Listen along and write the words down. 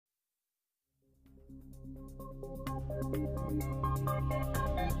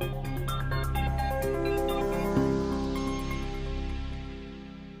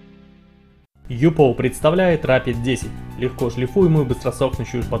U-POL представляет RAPID 10, легко шлифуемую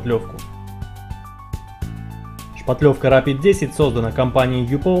быстросохнущую шпатлевку. Шпатлевка RAPID 10 создана компанией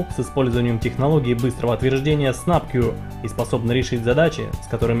U-POL с использованием технологии быстрого отверждения и способна решить задачи, с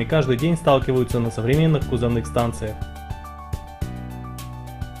которыми каждый день сталкиваются на современных кузовных станциях.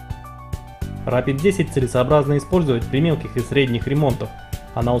 RAPID 10 целесообразно использовать при мелких и средних ремонтах.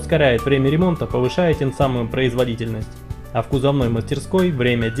 Она ускоряет время ремонта, повышая тем самым производительность, а в кузовной мастерской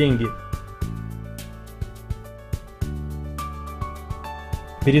время – деньги.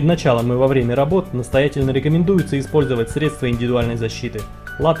 Перед началом и во время работ настоятельно рекомендуется использовать средства индивидуальной защиты,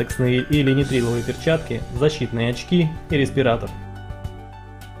 латексные или нитриловые перчатки, защитные очки и респиратор.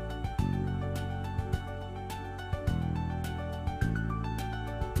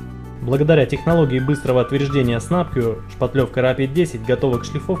 Благодаря технологии быстрого отверждения шпатлевка RAPID 10 готова к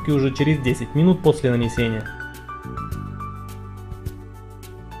шлифовке уже через 10 минут после нанесения.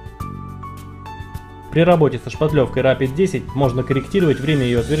 При работе со шпатлевкой RAPID 10 можно корректировать время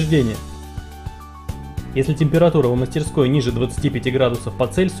ее отверждения. Если температура в мастерской ниже 25 градусов по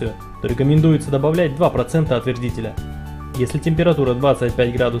Цельсию, то рекомендуется добавлять 2% отверждителя. Если температура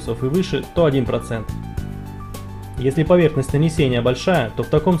 25 градусов и выше, то 1%. Если поверхность нанесения большая, то в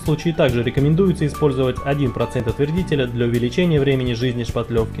таком случае также рекомендуется использовать 1% отверждителя для увеличения времени жизни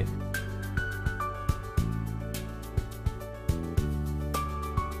шпатлевки.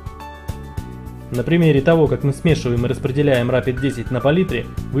 На примере того, как мы смешиваем и распределяем RAPID 10 на палитре,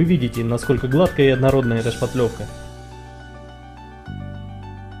 вы видите, насколько гладкая и однородная эта шпатлевка.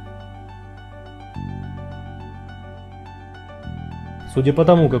 Судя по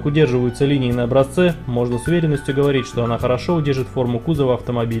тому, как удерживаются линии на образце, можно с уверенностью говорить, что она хорошо удержит форму кузова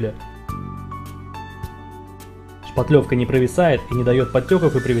автомобиля. Шпатлевка не провисает и не дает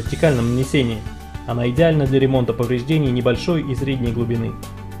подтеков и при вертикальном нанесении. Она идеальна для ремонта повреждений небольшой и средней глубины.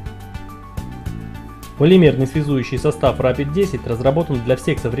 Полимерный связующий состав RAPID 10 разработан для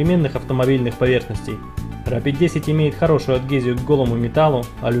всех современных автомобильных поверхностей. RAPID 10 имеет хорошую адгезию к голому металлу,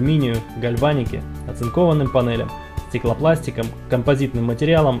 алюминию, гальванике, оцинкованным панелям, стеклопластикам, композитным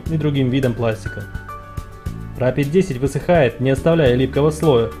материалам и другим видам пластика. RAPID 10 высыхает, не оставляя липкого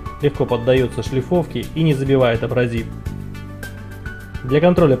слоя, легко поддается шлифовке и не забивает абразив. Для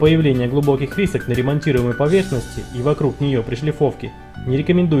контроля появления глубоких рисок на ремонтируемой поверхности и вокруг нее при шлифовке не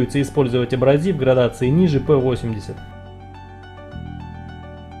рекомендуется использовать абразив градации ниже P80.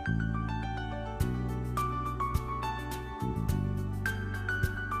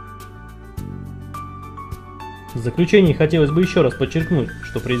 В заключение хотелось бы еще раз подчеркнуть,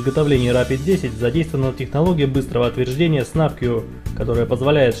 что при изготовлении RAPID 10 задействована технология быстрого отверждения которая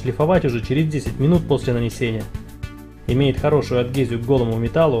позволяет шлифовать уже через 10 минут после нанесения. Имеет хорошую адгезию к голому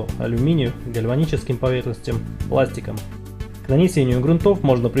металлу, алюминию, гальваническим поверхностям, пластикам. К нанесению грунтов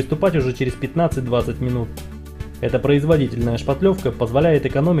можно приступать уже через 15-20 минут. Эта производительная шпатлевка позволяет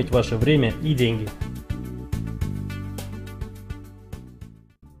экономить ваше время и деньги.